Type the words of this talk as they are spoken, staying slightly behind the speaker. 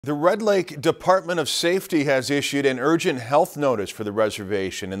The Red Lake Department of Safety has issued an urgent health notice for the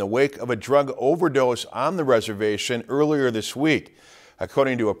reservation in the wake of a drug overdose on the reservation earlier this week.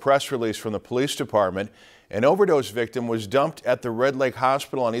 According to a press release from the police department, an overdose victim was dumped at the Red Lake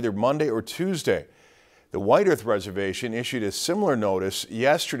Hospital on either Monday or Tuesday. The White Earth Reservation issued a similar notice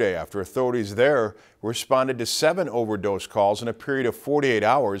yesterday after authorities there responded to 7 overdose calls in a period of 48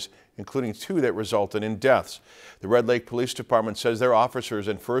 hours, including 2 that resulted in deaths. The Red Lake Police Department says their officers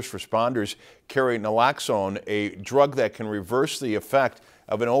and first responders carry naloxone, a drug that can reverse the effect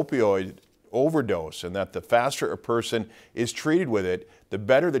of an opioid overdose, and that the faster a person is treated with it, the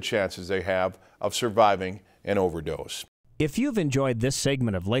better the chances they have of surviving an overdose. If you've enjoyed this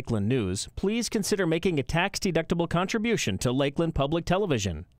segment of Lakeland News, please consider making a tax-deductible contribution to Lakeland Public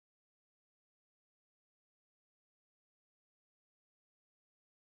Television.